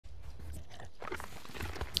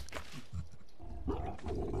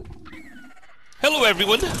Hello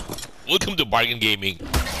everyone, welcome to Bargain Gaming,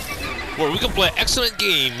 where we can play excellent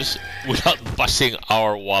games without busting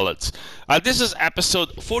our wallets. This is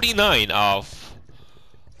episode 49 of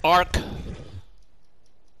ARK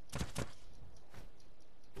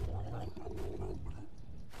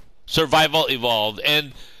Survival Evolved,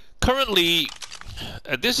 and currently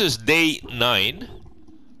this is day 9.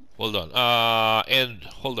 Hold on.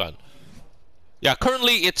 Yeah,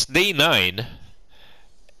 currently it's day 9.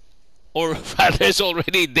 Or rather, it's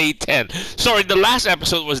already day 10. Sorry, the last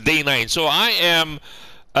episode was day 9. So I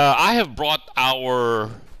have brought our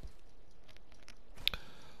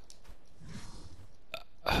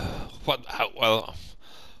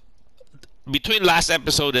between last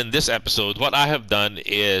episode and this episode, what I have done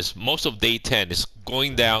is most of day 10 is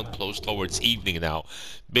going down close towards evening now,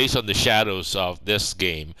 based on the shadows of this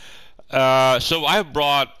game. So I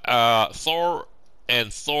brought Thor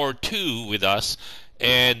and Thor 2 with us,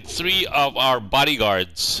 and 3 of our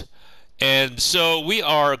bodyguards. And so we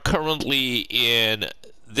are currently in,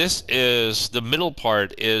 this is, the middle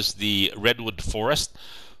part is the redwood forest,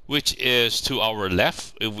 which is to our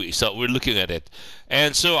left. So we're looking at it.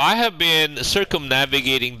 And so I have been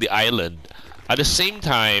circumnavigating the island. At the same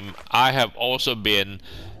time, I have also been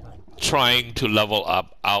trying to level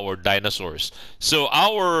up our dinosaurs. So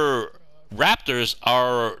our raptors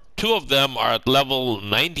are, 2 of them are at level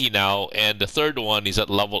 90 now, and the third one is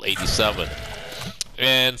at level 87.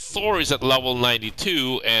 And Thor is at level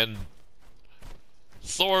 92, and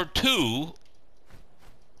Thor 2,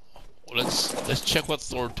 let's check what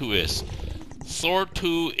Thor 2 is. Thor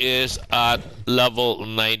 2 is at level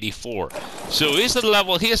 94. So he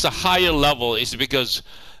has a higher level, is because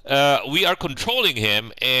we are controlling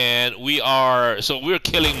him, and we're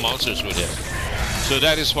killing monsters with him. So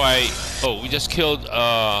that is why. Oh, we just killed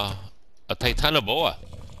a Titanoboa.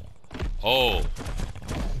 Oh,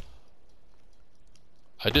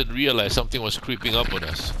 I didn't realize something was creeping up on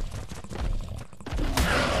us.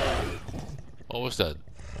 What was that?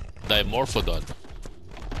 Dimorphodon.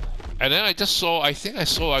 And then I think I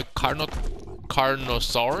saw a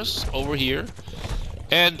Carnosaurus over here.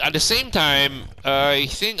 And at the same time, I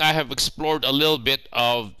think I have explored a little bit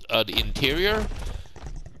of the interior.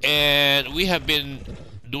 And we have been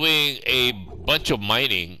doing a bunch of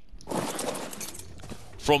mining.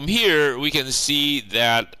 From here, we can see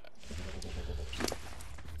that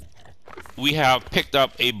we have picked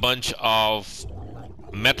up a bunch of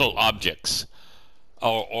metal objects,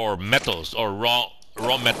 or metals, or raw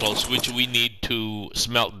metals, which we need to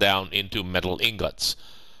smelt down into metal ingots.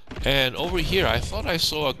 And over here, I thought I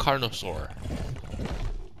saw a Carnosaur.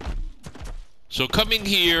 So coming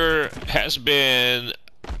here has been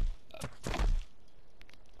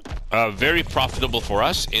very profitable for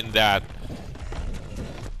us, in that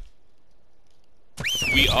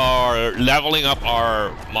we are leveling up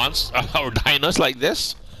our our dinos like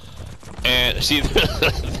this. And see,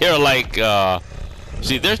 they're like,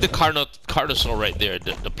 see, there's the Carnosaur right there,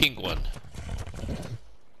 the pink one.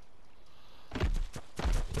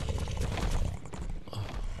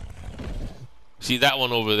 See that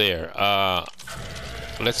one over there.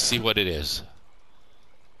 Let's see what it is.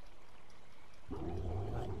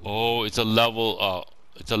 Oh, it's a level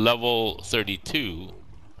 32.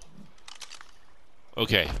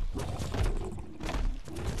 Okay.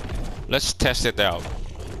 Let's test it out.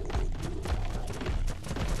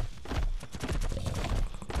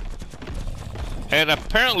 And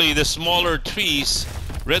apparently the smaller trees,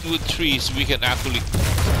 redwood trees, we can actually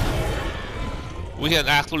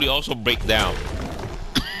also break down.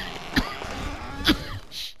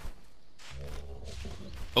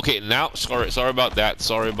 Okay, now, sorry about that.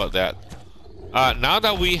 Now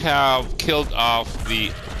that we have killed off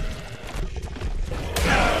the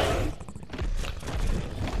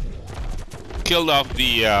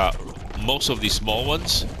most of the small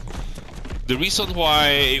ones, the reason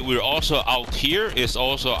why we're also out here is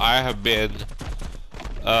also I have been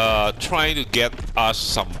trying to get us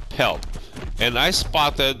some pelt, and I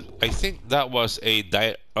spotted, I think that was a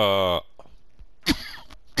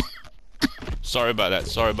sorry about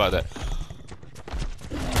that.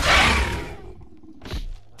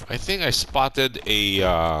 I think I spotted a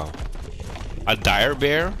dire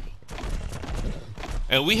bear,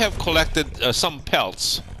 and we have collected some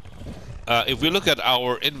pelts. If we look at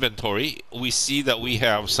our inventory, we see that we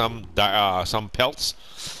have some pelts.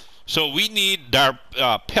 So we need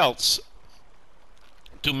pelts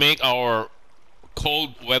to make our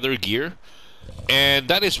cold weather gear. And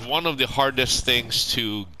that is one of the hardest things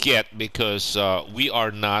to get, because we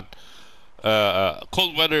are not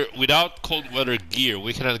cold weather. Without cold weather gear,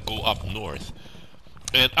 we cannot go up north.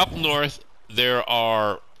 And up north, there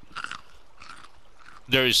are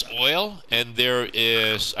there is oil, and there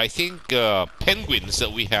is, I think, penguins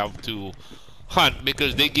that we have to hunt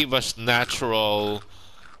because they give us natural.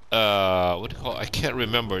 What do you call? I can't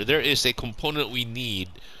remember. There is a component we need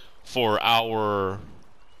for our.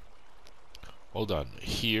 Hold on.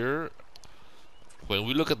 Here, when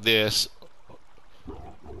we look at this,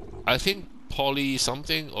 I think poly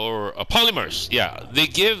something or polymers. Yeah, they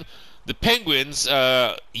give the penguins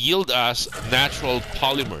yield us natural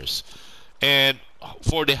polymers, and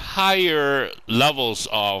for the higher levels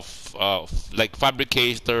of like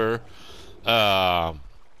fabricator, uh,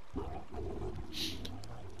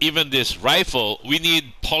 even this rifle, we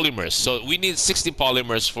need polymers. So we need 60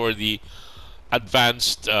 polymers for the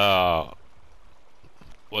advanced what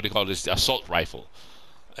do you call this? The assault rifle.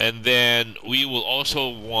 And then we will also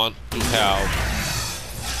want to have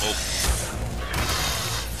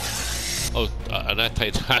an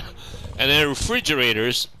anti-tank. And then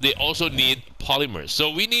refrigerators, they also need polymers. So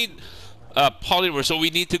we need polymers. So we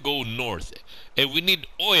need to go north, and we need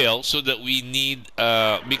oil so that we need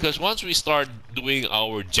because once we start doing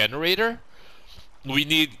our generator, we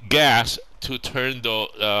need gas to turn the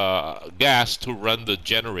gas to run the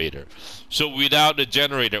generator. So without the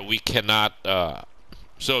generator, we cannot.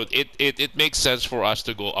 So it makes sense for us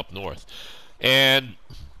to go up north, and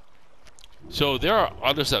so there are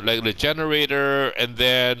other stuff like the generator, and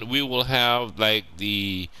then we will have like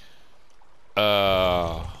the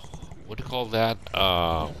what do you call that?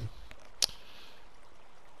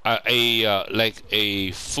 Like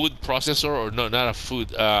a food processor, or no, not a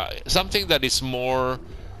food. Something that is more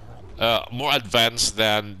advanced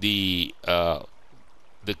than the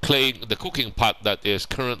cooking pot that is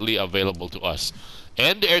currently available to us,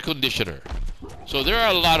 and the air conditioner. So there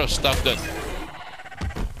are a lot of stuff that.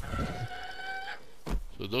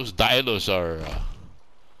 So those dialos are.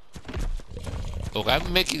 Okay,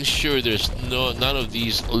 I'm making sure there's none of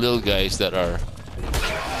these little guys that are.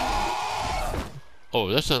 Oh,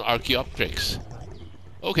 that's an Archaeopteryx.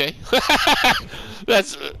 Okay,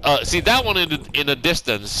 that's see that one in the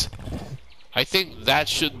distance. I think that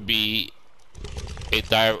should be a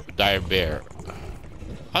dire bear.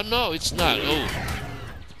 Oh no, it's not. Oh.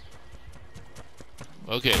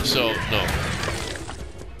 Okay, so no.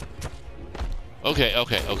 Okay.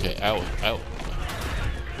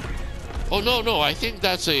 Oh no, I think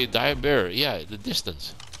that's a dire bear. Yeah, the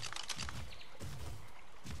distance.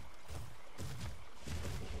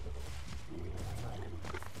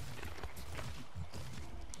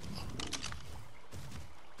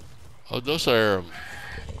 Oh, those are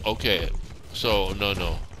okay. So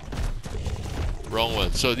no, wrong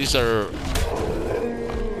one. So these are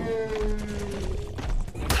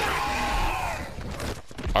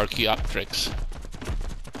Archaeopteryx.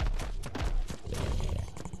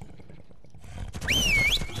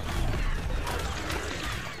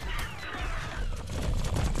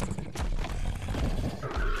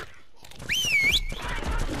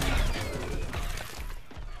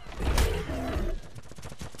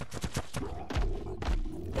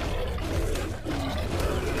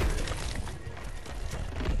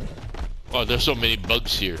 Oh, there's so many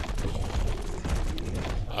bugs here.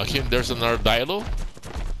 Okay, there's another Dilo.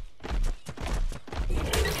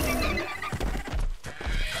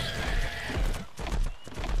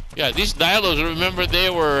 Yeah, these Dilos, remember they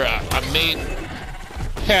were a main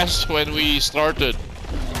pest when we started.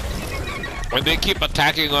 And they keep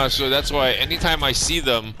attacking us, so that's why anytime I see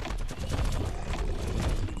them,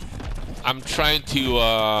 I'm trying to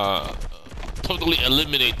totally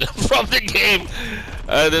eliminate them from the game.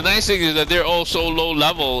 The nice thing is that they're all so low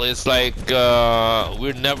level, it's like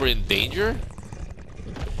we're never in danger.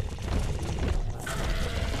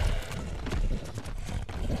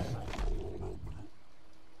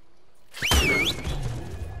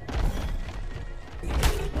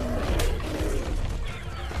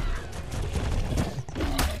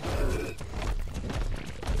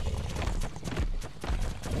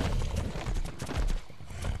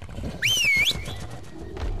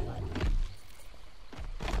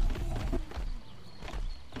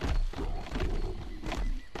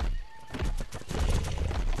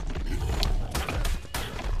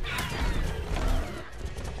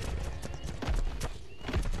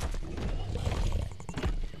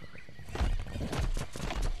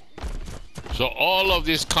 So all of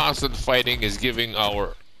this constant fighting is giving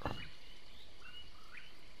our...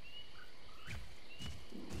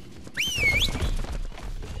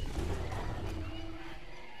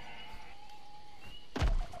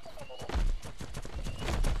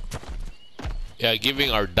 Yeah,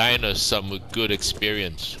 giving our dinos some good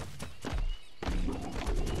experience.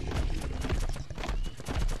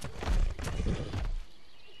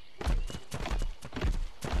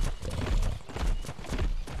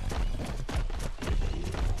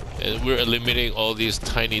 And we're eliminating all these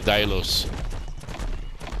tiny dilos.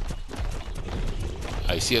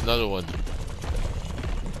 I see another one.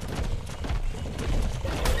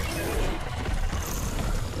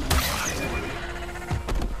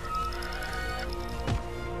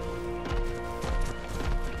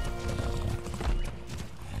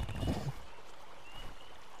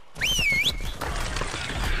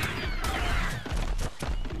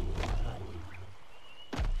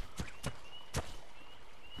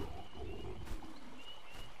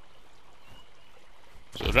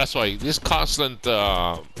 So that's why this constant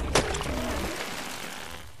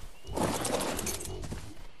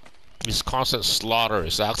slaughter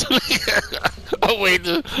is actually a way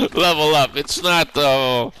to level up. It's not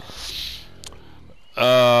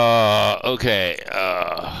okay.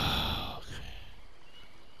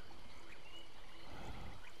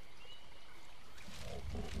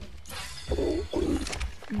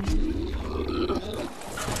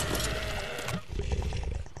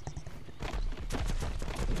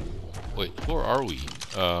 Wait, where are we?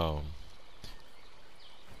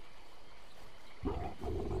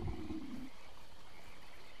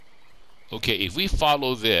 Okay, if we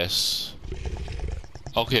follow this,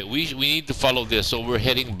 okay, we need to follow this. So we're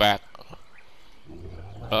heading back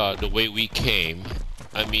the way we came.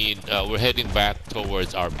 I mean, we're heading back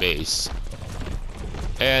towards our base.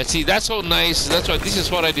 And see, that's so nice. That's why this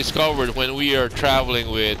is what I discovered when we are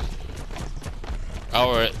traveling with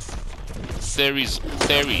our theories.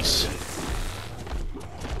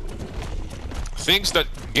 Things that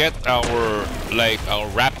get our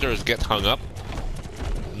raptors get hung up.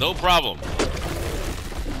 No problem.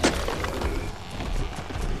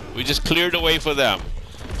 We just cleared the way for them.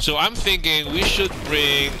 So I'm thinking we should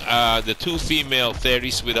bring the 2 female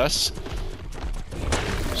theories with us.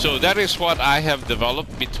 So that is what I have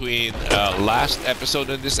developed between last episode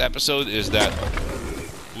and this episode, is that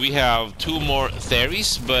we have 2 more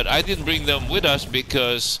theories, but I didn't bring them with us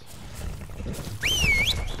because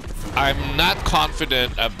I'm not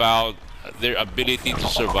confident about their ability to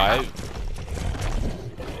survive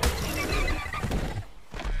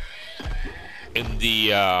in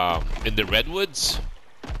the redwoods,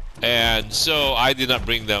 and so I did not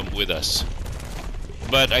bring them with us.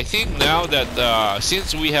 But I think now that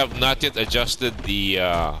since we have not yet adjusted the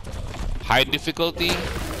high difficulty,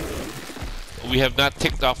 we have not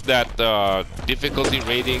ticked off that difficulty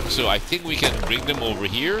rating, so I think we can bring them over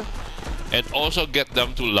here and also get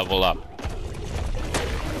them to level up.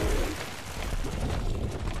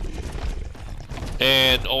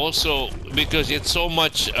 And also, because it's so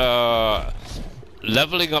much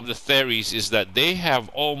leveling up the theories is that they have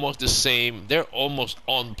almost the same, they're almost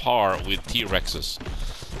on par with T-Rexes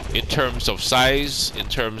in terms of size, in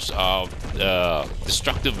terms of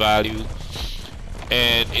destructive value,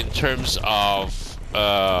 and in terms of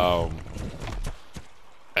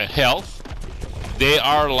health. They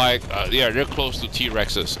are like, they're close to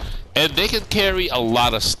T-Rexes, and they can carry a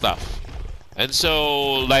lot of stuff. And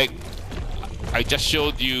so, like, I just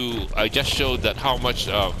showed that how much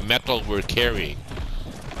metal we're carrying.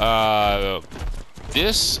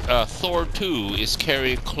 This Thor 2 is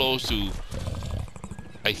carrying close to,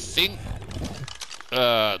 I think,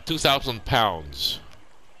 2,000 pounds.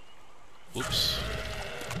 Oops.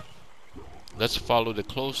 Let's follow the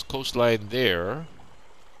coastline there.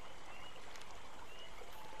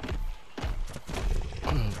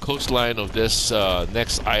 Coastline of this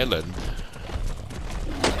next island.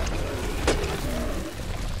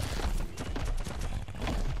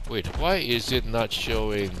 Wait, why is it not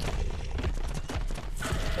showing?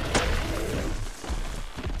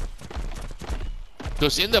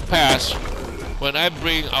 Because in the past, when I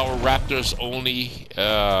bring our raptors only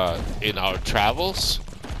in our travels,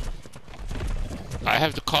 I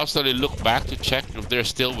have to constantly look back to check if they're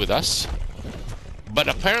still with us. But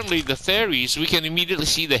apparently the theories, we can immediately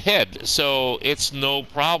see the head, so it's no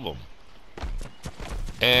problem.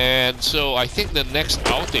 And so I think the next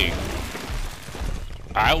outing,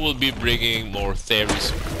 I will be bringing more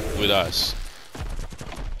theories with us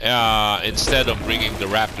instead of bringing the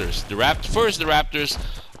raptors. The raptors,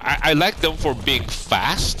 I like them for being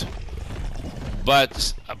fast,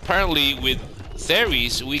 but apparently with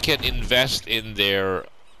theories we can invest in their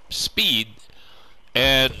speed,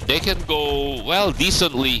 and they can go, well,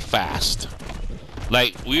 decently fast.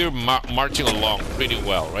 Like, we're marching along pretty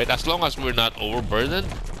well, right? As long as we're not overburdened,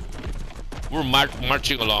 we're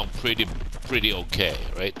marching along pretty okay,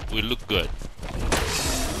 right? We look good.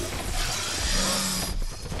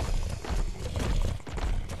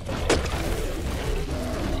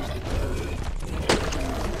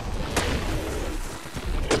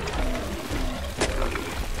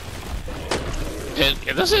 And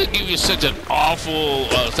it doesn't give you such an awful,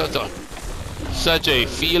 such a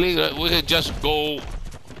feeling that we can just go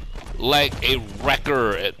like a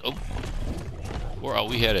wrecker. And, oh, where are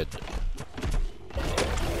we headed?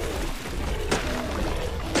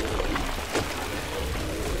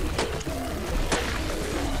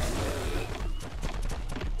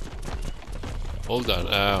 Hold on,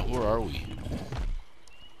 where are we?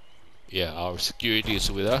 Yeah, our security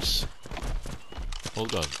is with us.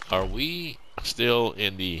 Hold on, are we still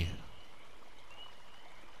in the...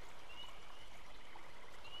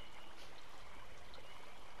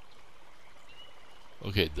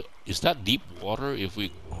 Okay, is that deep water if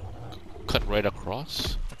we cut right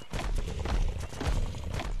across?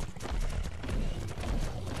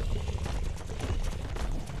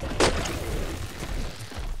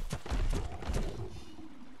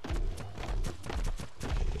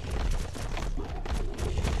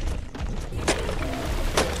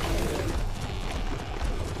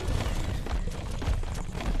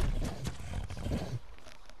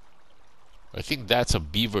 I think that's a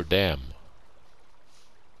beaver dam.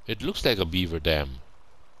 It looks like a beaver dam.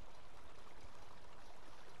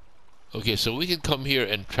 Okay, so we can come here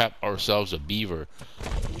and trap ourselves a beaver.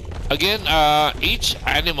 Again, each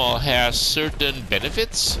animal has certain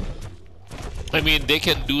benefits. I mean, they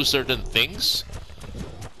can do certain things.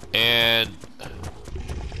 And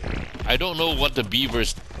I don't know what the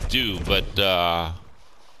beavers do, but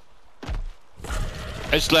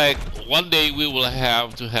it's like one day we will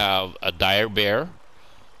have to have a dire bear,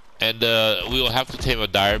 and we will have to tame a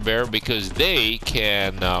dire bear because they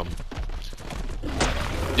can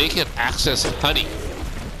access honey,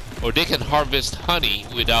 or they can harvest honey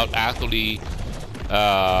without actually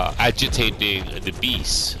agitating the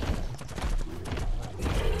bees.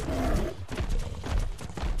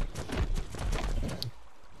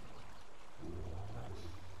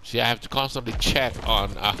 See, I have to constantly check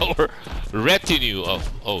on our retinue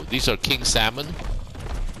of... Oh, these are king salmon.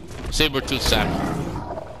 Saber-tooth salmon.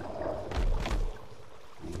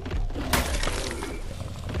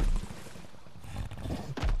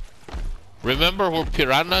 Remember where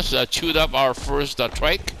piranhas chewed up our first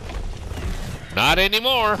trike? Not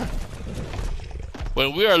anymore.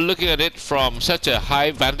 When we are looking at it from such a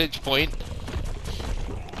high vantage point,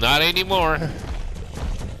 not anymore.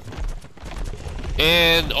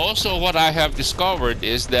 And also what I have discovered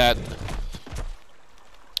is that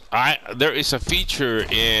there is a feature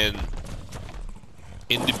in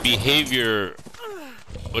the behavior,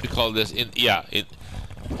 what do you call this?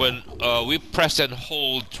 When we press and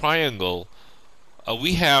hold triangle,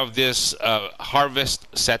 we have this harvest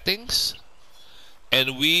settings,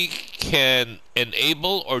 and we can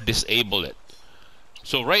enable or disable it.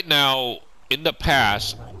 So right now, in the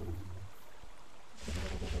past,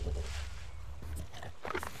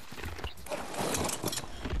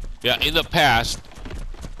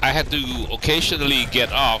 I had to occasionally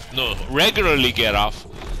get off, no, regularly get off,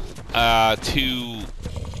 to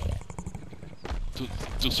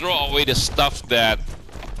throw away the stuff that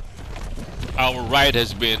our ride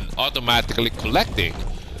has been automatically collecting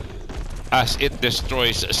as it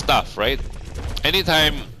destroys stuff, right?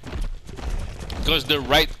 Anytime, because the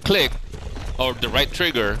right click or the right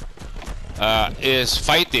trigger is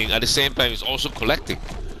fighting, at the same time it's also collecting.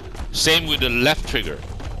 Same with the left trigger.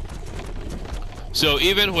 So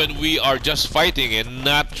even when we are just fighting and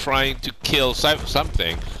not trying to kill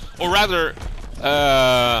something, or rather,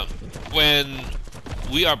 when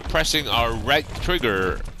we are pressing our right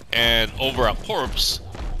trigger and over a corpse,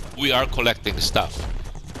 we are collecting stuff.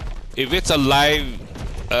 If it's a live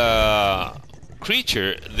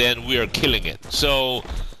creature, then we are killing it. So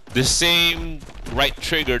the same right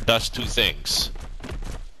trigger does two things.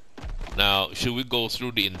 Now, should we go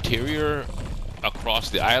through the interior across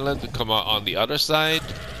the island to come out on the other side,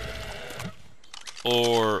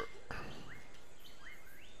 or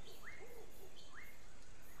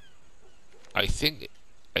I think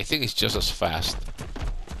it's just as fast.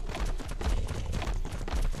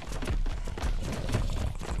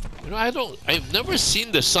 You know, I've never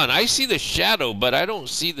seen the sun. I see the shadow, but I don't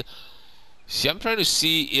see the... See, I'm trying to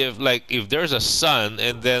see if there's a sun,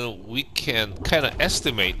 and then we can kind of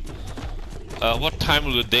estimate what time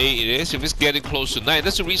of the day it is. If it's getting close to night,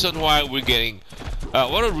 that's the reason why we're getting...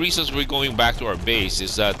 one of the reasons we're going back to our base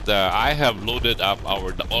is that I have loaded up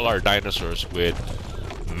all our dinosaurs with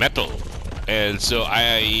metal, and so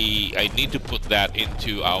I need to put that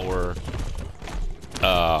into our...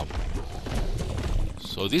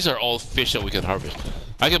 so these are all fish that we can harvest.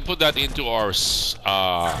 I can put that into our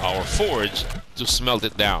forge to smelt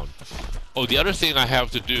it down. Oh, the other thing I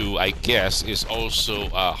have to do, I guess, is also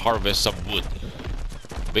harvest some wood.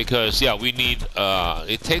 because yeah, we need.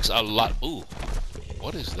 It takes a lot. Ooh,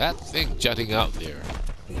 what is that thing jutting out there?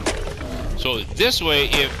 So this way,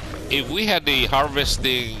 if we had the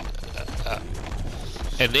harvesting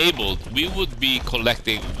enabled, we would be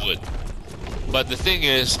collecting wood. But the thing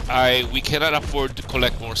is, we cannot afford to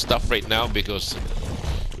collect more stuff right now because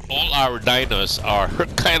all our dinos are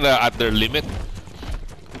kind of at their limit.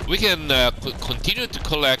 We can continue to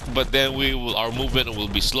collect, but then our movement will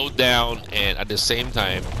be slowed down, and at the same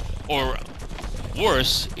time, or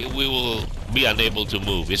worse, we will be unable to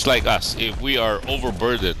move. It's like us. If we are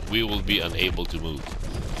overburdened, we will be unable to move.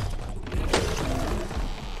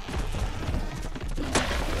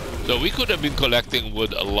 So we could have been collecting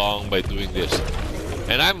wood along by doing this.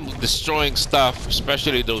 And I'm destroying stuff,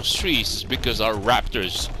 especially those trees, because our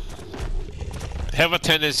raptors have a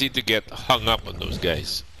tendency to get hung up on those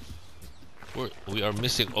guys. We are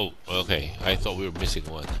missing... Oh, okay. I thought we were missing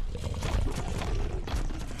one.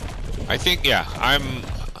 I think, yeah, I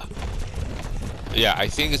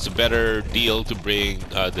think it's a better deal to bring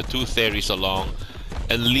the two theories along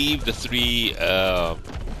and leave the three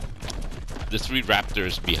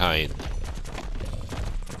raptors behind.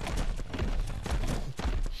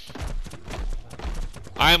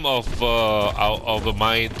 I'm of a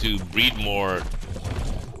mind to breed more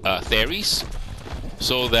theories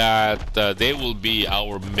so that they will be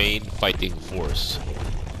our main fighting force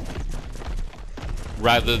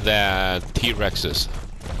rather than T-Rexes.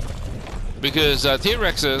 Because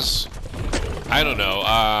T-Rexes, I don't know,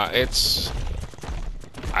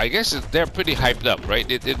 I guess they're pretty hyped up, right?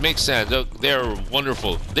 It makes sense. They're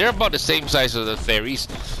wonderful. They're about the same size as the fairies,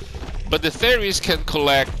 but the fairies can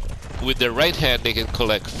collect, with their right hand, they can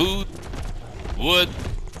collect food, wood,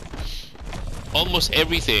 almost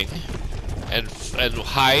everything, and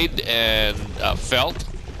hide and felt.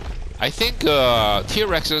 I think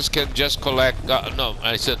T-Rexes can just collect. No,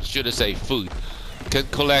 should I say food? Can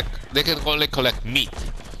collect. They can only collect meat.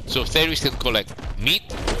 So fairies can collect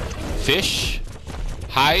meat, fish,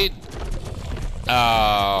 hide,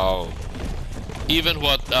 even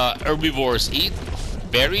what herbivores eat,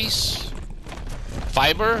 berries,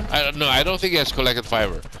 fiber. I don't know. I don't think he has collected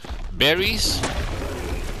fiber. Berries.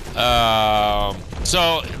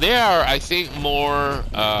 So they are, I think, more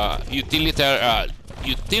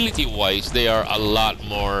utility-wise. They are a lot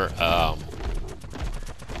more.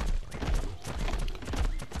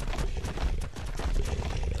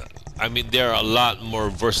 I mean, they're a lot more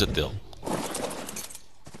versatile.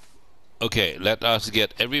 Okay, let us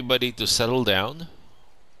get everybody to settle down.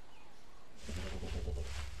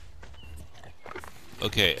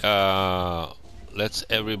 Okay, let's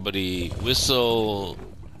everybody whistle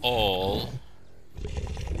all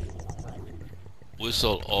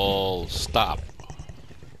stop.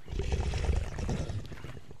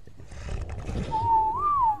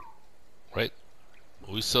 Right?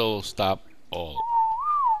 Whistle stop all.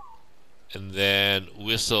 And then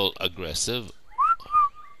whistle aggressive.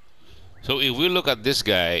 So if we look at this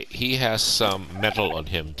guy, he has some metal on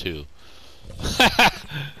him too.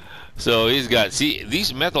 So he's got, see,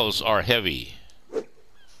 these metals are heavy.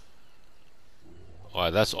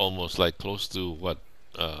 Wow, that's almost like close to what?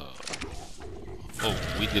 Oh,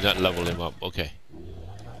 we did not level him up. Okay.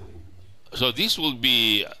 So these will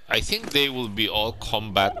be, I think they will be all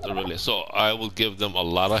combat related. So I will give them a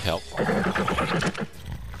lot of help.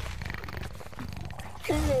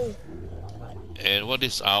 And what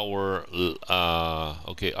is our,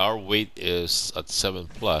 okay, our weight is at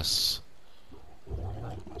 7+.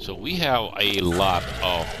 So we have a lot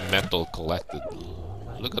of metal collected.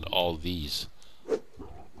 Look at all these.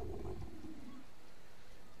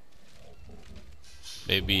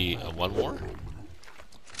 Maybe one more?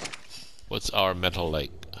 What's our metal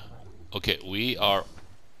like? Okay, we are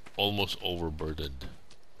almost overburdened.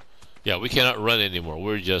 Yeah, we cannot run anymore.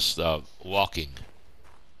 We're just walking.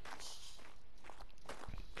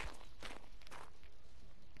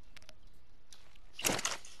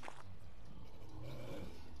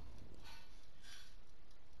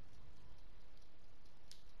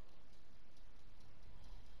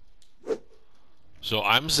 So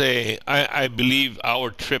I'm saying, I believe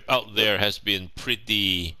our trip out there has been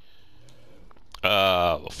pretty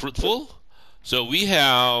fruitful. So we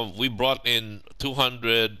brought in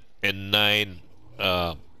 209,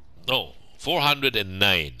 no,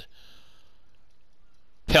 409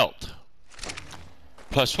 pelt.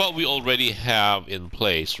 Plus what we already have in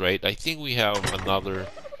place, right? I think we have another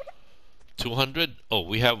 200. Oh,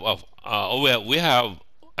 we have, we have,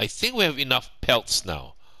 I think we have enough pelts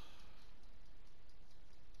now.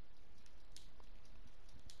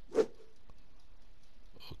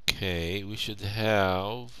 Okay, we should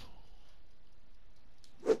have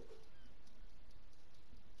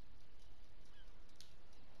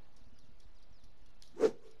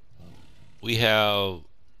we have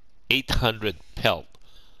 800 pelt.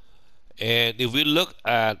 And if we look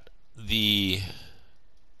at the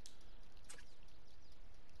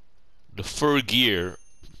fur gear,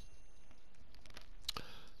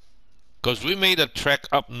 because we made a trek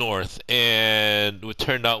up north and it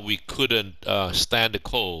turned out we couldn't stand the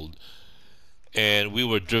cold and we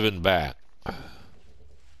were driven back.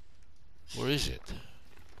 Where is it?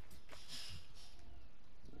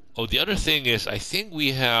 Oh, the other thing is I think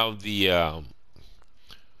we have the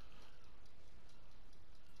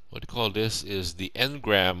what do you call this is the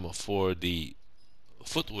engram for the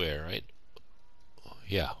footwear, right?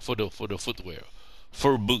 Yeah, for the footwear,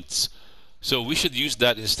 for boots. So we should use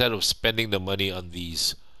that instead of spending the money on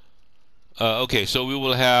these. Okay, so we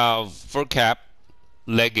will have fur cap,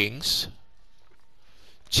 leggings,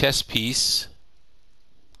 chest piece,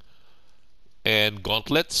 and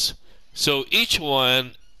gauntlets. So each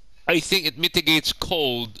one, I think it mitigates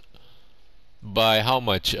cold by how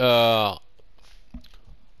much?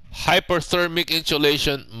 Hyperthermic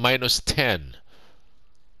insulation -10.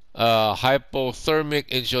 Hypothermic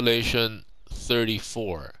insulation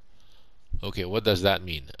 34. Okay, what does that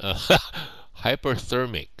mean?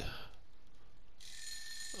 Hyperthermic.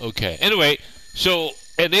 Okay. Anyway, so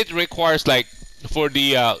and it requires like for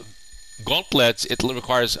the gauntlets, it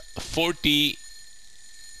requires 40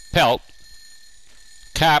 pelt,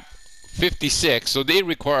 cap 56. So they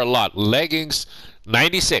require a lot. Leggings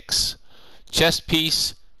 96, chest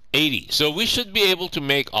piece 80. So we should be able to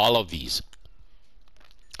make all of these.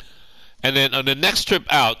 And then on the next trip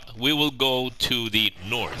out, we will go to the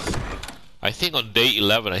north. I think on day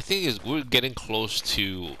 11, I think we're getting close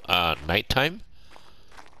to nighttime.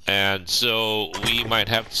 And so we might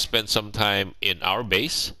have to spend some time in our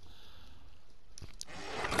base.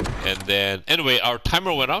 And then, anyway, our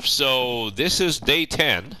timer went off. So this is day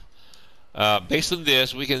 10. Based on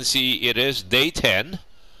this, we can see it is day 10.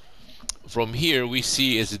 From here, we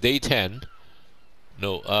see it's day 10.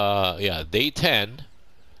 No, yeah, day 10.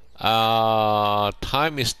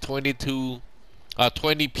 Time is 20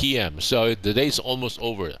 p.m. So the day's almost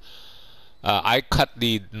over. I cut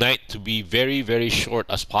the night to be very, very short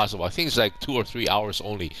as possible. I think it's like 2 or 3 hours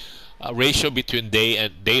only. Ratio between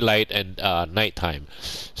daylight and nighttime.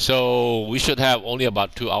 So we should have only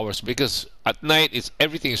about 2 hours because at night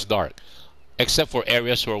everything is dark, except for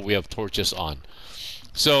areas where we have torches on.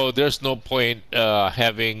 So there's no point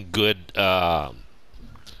having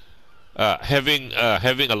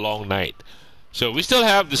having a long night. So we still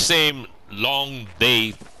have the same long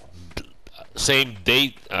day,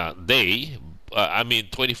 I mean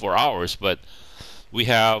 24 hours, but we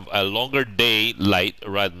have a longer day light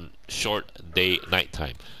rather than short day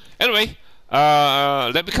nighttime. Anyway,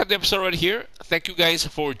 let me cut the episode right here. Thank you guys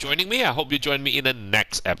for joining me. I hope you join me in the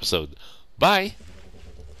next episode. Bye.